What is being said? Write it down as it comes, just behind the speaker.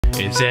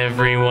It's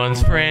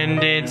everyone's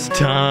friend, it's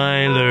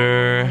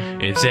Tyler.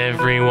 It's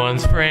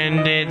everyone's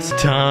friend, it's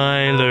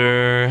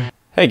Tyler.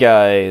 Hey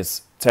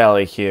guys,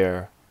 Tyler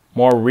here.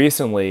 More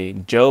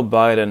recently, Joe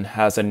Biden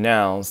has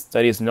announced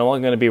that he's no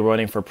longer going to be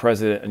running for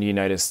president in the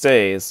United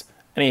States,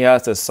 and he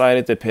has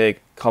decided to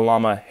pick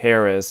Kamala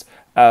Harris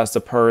as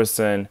the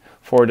person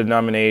for the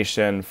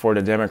nomination for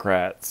the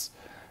Democrats.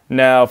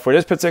 Now, for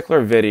this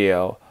particular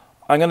video,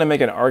 I'm going to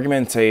make an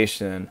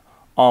argumentation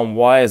on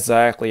why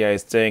exactly I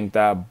think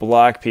that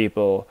black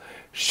people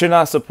should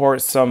not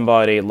support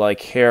somebody like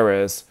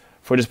Harris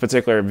for this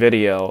particular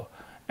video.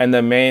 And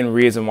the main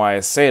reason why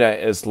I say that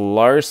is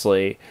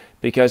largely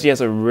because he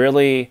has a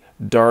really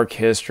dark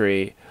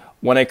history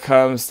when it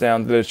comes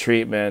down to the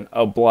treatment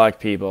of black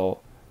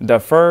people. The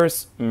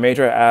first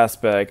major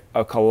aspect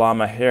of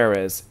Kamala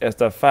Harris is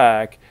the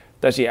fact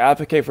that she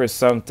advocates for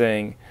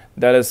something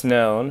that is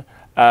known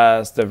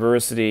as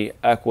diversity,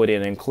 equity,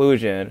 and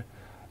inclusion.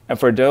 And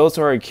for those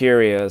who are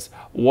curious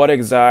what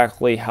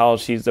exactly how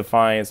she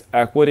defines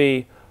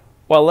equity,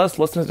 well, let's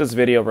listen to this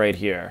video right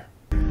here.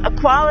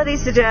 Equality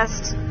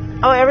suggests,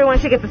 everyone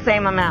should get the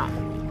same amount.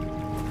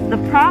 The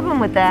problem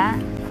with that,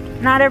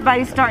 not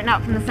everybody's starting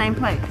out from the same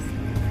place.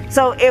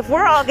 So if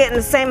we're all getting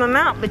the same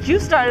amount, but you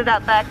started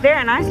out back there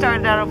and I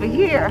started out over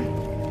here,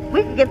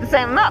 we can get the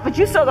same amount, but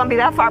you're still gonna be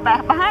that far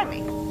back behind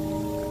me.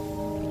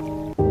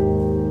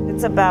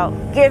 It's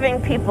about giving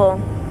people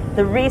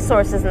the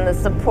resources and the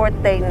support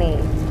they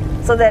need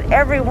so that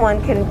everyone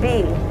can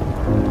be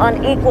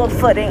on equal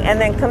footing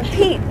and then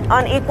compete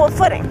on equal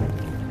footing.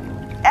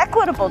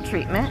 Equitable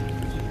treatment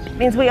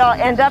means we all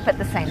end up at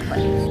the same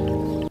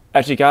place.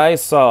 As you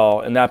guys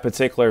saw in that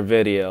particular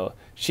video,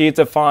 she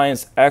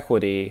defines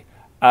equity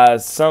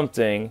as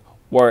something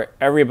where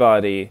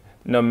everybody,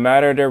 no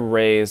matter their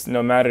race,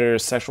 no matter their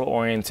sexual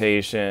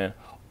orientation,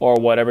 or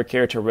whatever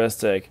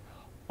characteristic,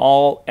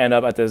 all end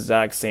up at the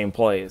exact same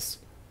place.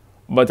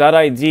 But that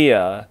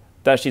idea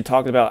that she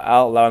talked about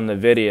out loud in the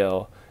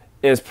video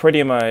is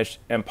pretty much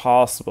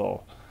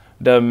impossible.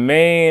 The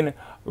main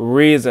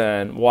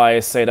reason why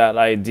I say that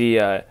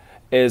idea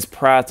is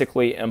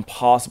practically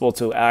impossible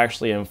to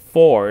actually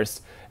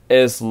enforce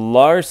is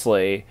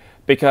largely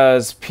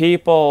because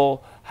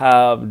people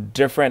have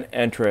different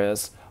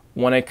interests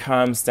when it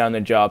comes down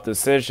to job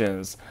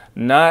decisions.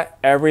 Not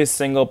every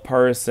single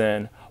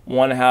person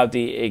want to have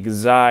the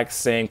exact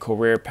same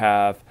career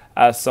path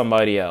as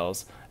somebody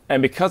else.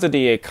 And because of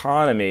the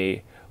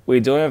economy, we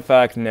do in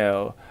fact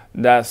know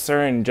that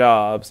certain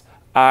jobs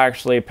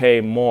actually pay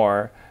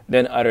more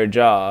than other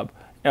jobs.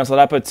 And so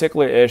that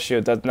particular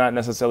issue does not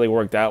necessarily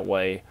work that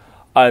way.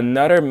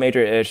 Another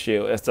major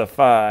issue is the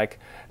fact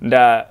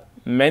that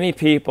many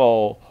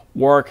people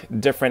work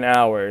different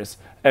hours.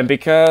 And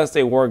because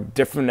they work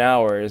different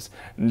hours,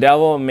 that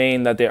will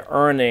mean that their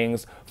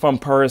earnings from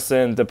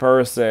person to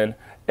person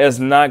is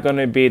not going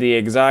to be the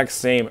exact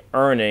same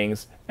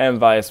earnings and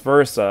vice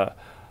versa.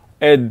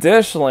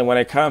 Additionally, when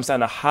it comes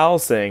down to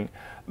housing,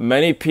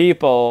 many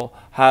people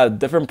have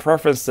different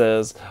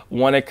preferences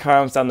when it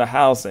comes down to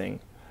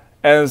housing.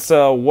 And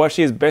so what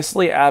she's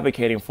basically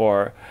advocating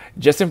for,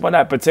 just in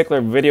that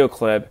particular video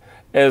clip,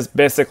 is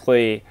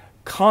basically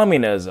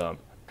communism.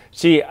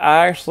 She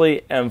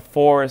actually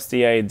enforced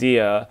the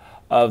idea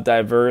of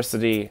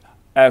diversity,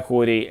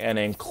 equity, and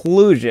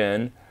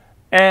inclusion,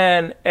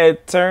 and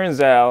it turns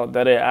out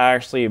that it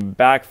actually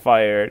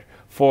backfired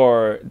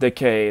for the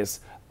case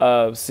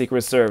of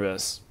Secret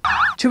Service.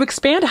 To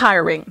expand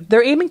hiring,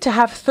 they're aiming to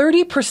have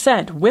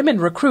 30% women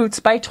recruits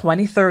by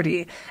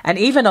 2030, and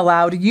even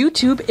allowed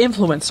YouTube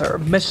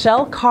influencer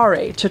Michelle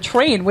Carre to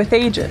train with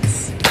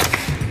agents.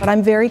 But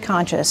I'm very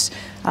conscious,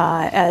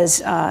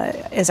 as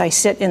I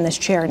sit in this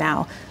chair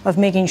now, of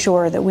making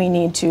sure that we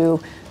need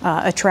to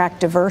attract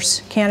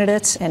diverse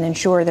candidates and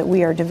ensure that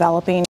we are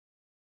developing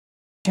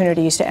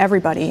opportunities to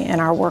everybody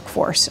in our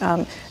workforce,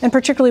 and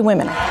particularly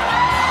women.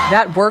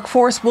 That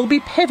workforce will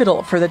be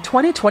pivotal for the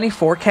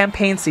 2024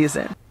 campaign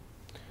season.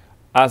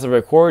 As I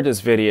record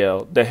this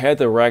video, the head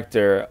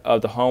director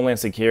of the Homeland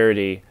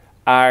Security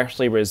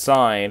actually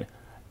resigned,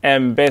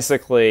 and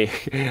basically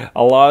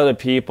a lot of the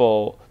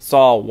people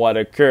saw what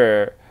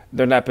occurred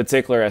during that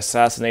particular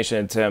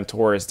assassination attempt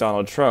towards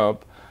Donald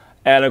Trump.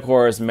 And of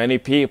course, many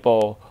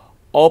people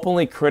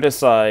openly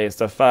criticized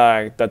the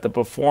fact that the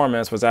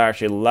performance was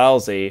actually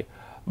lousy,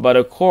 but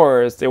of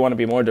course they want to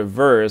be more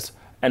diverse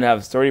and have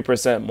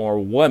 30% more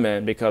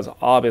women because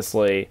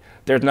obviously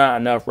there's not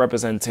enough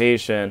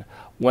representation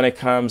when it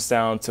comes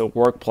down to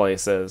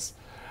workplaces.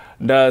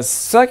 The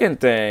second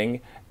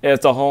thing is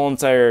the whole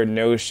entire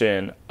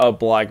notion of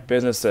black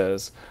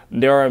businesses.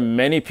 There are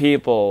many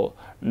people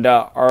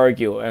that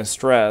argue and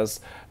stress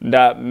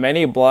that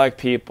many black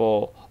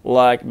people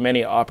lack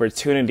many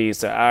opportunities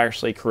to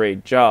actually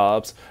create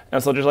jobs,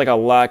 and so there's like a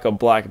lack of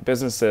black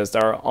businesses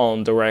that are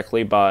owned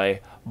directly by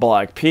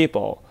black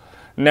people.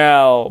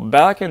 Now,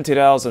 back in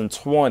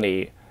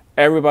 2020,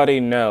 everybody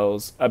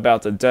knows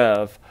about the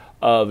death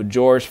of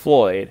George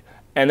Floyd,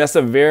 and that's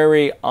a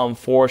very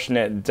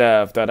unfortunate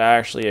death that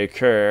actually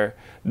occurred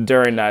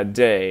during that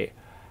day.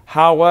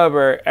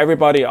 However,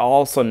 everybody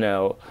also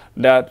know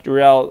that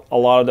throughout a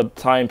lot of the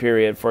time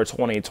period for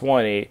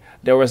 2020,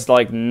 there was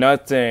like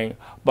nothing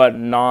but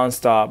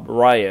non-stop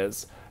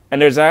riots.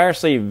 And there's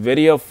actually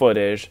video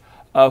footage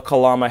of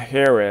Kamala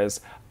Harris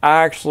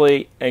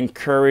actually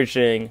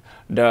encouraging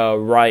the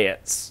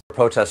riots.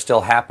 Protests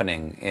still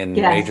happening in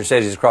Yes. major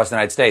cities across the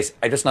United States.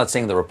 I'm just not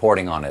seeing the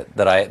reporting on it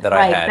that I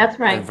Right, had that's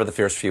right. for the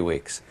first few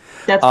weeks.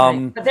 That's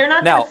right. But they're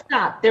not now- going to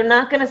stop. They're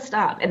not going to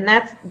stop. And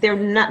they're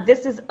not,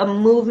 this is a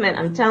movement,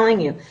 I'm telling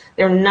you.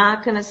 They're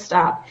not going to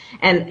stop.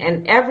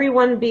 And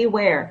everyone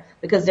beware,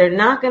 because they're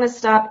not going to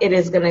stop.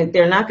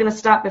 They're not going to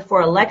stop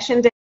before Election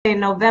Day in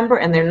November,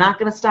 and they're not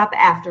going to stop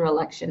after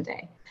Election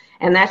Day.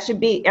 And that should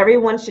be,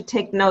 everyone should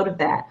take note of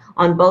that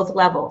on both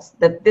levels,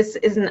 that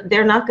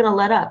they're not going to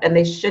let up, and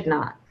they should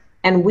not.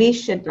 And we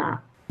should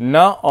not.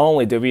 Not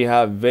only do we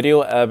have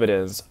video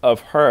evidence of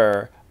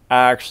her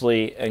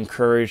actually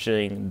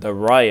encouraging the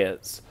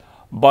riots,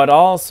 but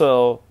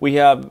also we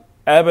have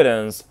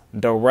evidence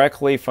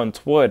directly from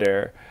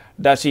Twitter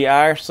that she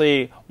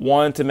actually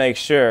wanted to make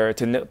sure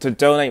to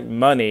donate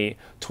money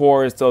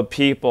towards the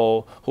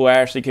people who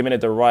actually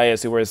committed the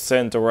riots, who were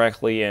sent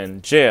directly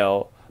in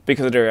jail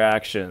because of their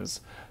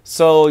actions.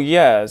 So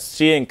yes,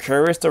 she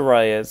encouraged the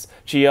riots.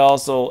 She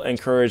also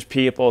encouraged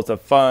people to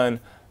fund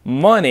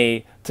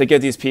money to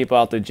get these people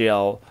out of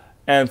jail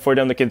and for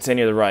them to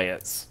continue the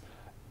riots.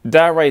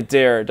 That right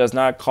there does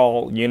not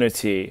call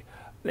unity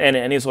and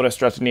any sort of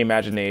stretch in the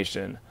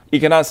imagination. You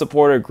cannot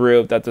support a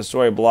group that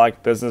destroy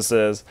black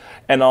businesses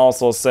and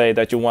also say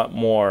that you want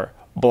more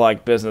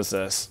black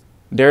businesses.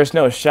 There's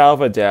no shadow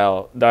of a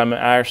doubt that I'm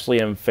actually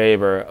in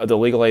favor of the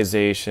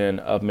legalization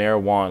of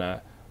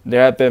marijuana.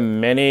 There have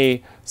been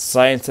many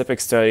scientific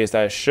studies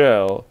that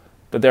show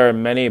that there are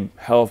many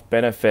health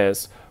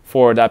benefits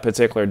for that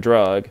particular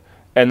drug.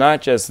 And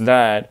not just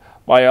that,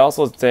 but I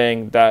also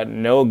think that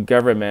no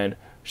government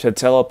should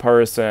tell a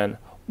person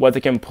what they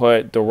can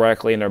put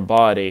directly in their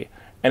body.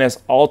 And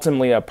it's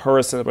ultimately a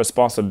person's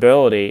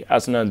responsibility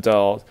as an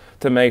adult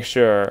to make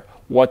sure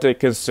what to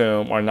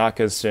consume or not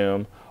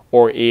consume,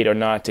 or eat or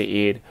not to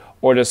eat,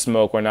 or to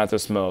smoke or not to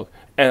smoke.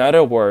 In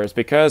other words,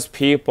 because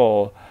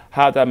people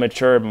have that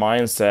mature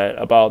mindset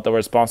about the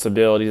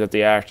responsibilities that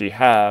they actually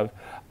have,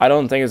 I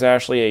don't think it's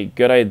actually a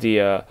good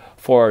idea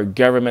for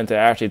government to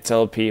actually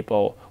tell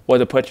people what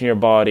to put in your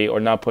body or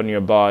not put in your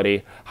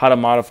body, how to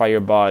modify your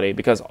body,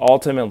 because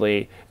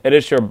ultimately it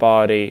is your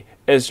body,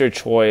 it's your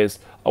choice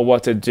of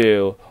what to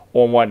do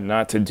or what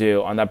not to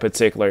do on that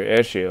particular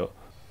issue.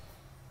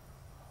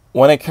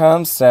 When it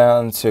comes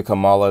down to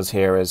Kamala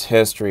Harris'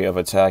 history of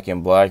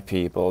attacking black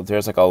people,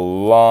 there's like a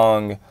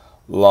long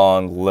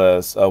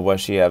list of what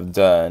she have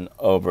done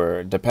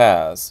over the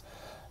past.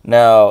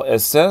 Now, it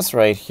says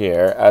right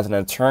here, as an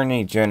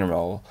attorney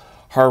general,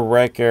 her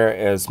record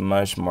is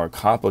much more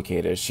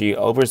complicated. She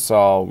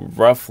oversaw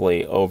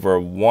roughly over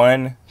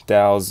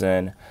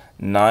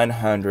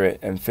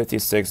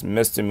 1,956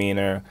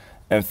 misdemeanor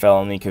and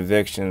felony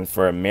convictions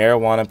for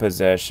marijuana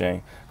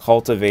possession,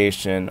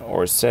 cultivation,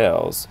 or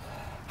sales.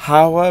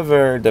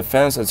 However,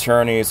 defense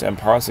attorneys and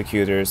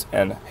prosecutors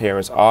in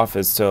Harris'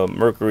 office told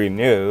Mercury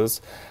News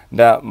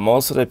that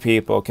most of the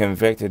people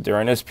convicted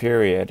during this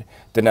period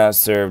did not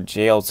serve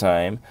jail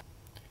time.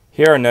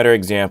 Here another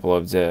example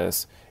of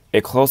this. A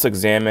close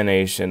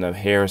examination of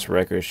Harris'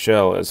 record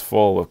show is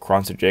full of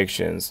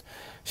contradictions.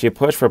 She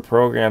pushed for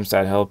programs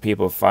that help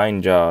people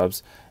find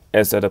jobs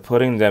instead of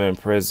putting them in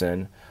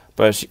prison,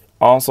 but she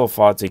also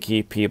fought to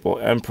keep people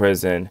in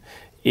prison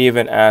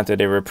even after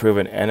they were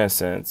proven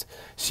innocent.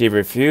 She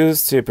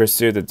refused to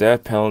pursue the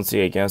death penalty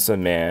against a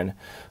man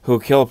who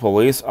killed a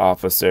police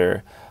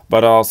officer,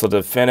 but also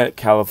defended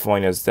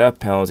California's death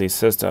penalty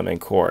system in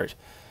court.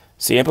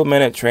 She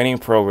implemented training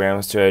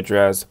programs to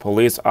address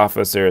police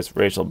officers'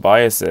 racial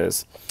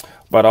biases,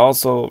 but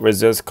also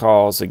resist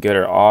calls to get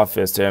her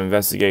office to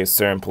investigate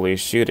certain police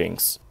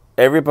shootings.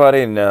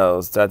 Everybody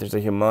knows that there's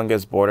a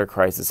humongous border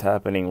crisis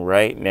happening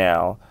right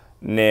now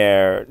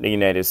near the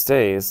United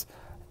States,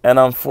 and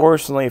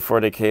unfortunately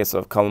for the case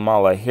of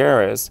Kamala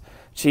Harris,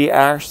 she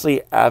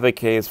actually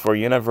advocates for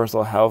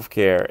universal health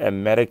care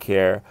and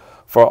Medicare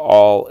for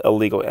all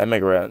illegal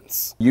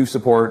immigrants. You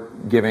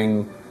support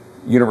giving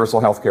universal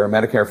health care,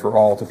 Medicare for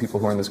all, to people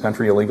who are in this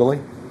country illegally?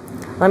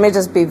 Let me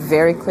just be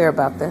very clear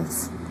about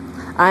this.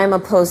 I am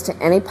opposed to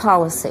any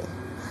policy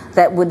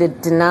that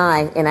would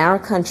deny in our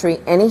country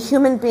any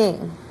human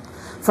being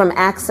from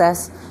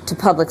access to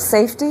public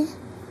safety,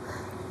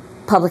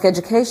 public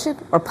education,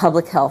 or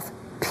public health,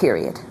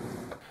 period.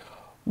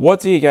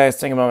 What do you guys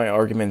think about my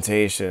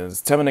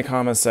argumentations? Tell me in the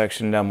comment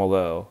section down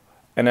below.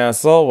 And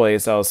as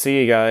always, I'll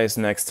see you guys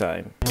next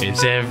time.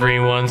 It's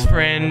everyone's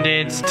friend,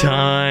 it's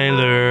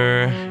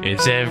Tyler.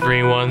 It's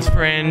everyone's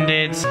friend,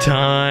 it's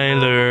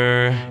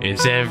Tyler.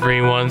 It's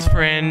everyone's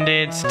friend,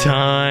 it's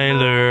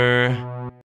Tyler.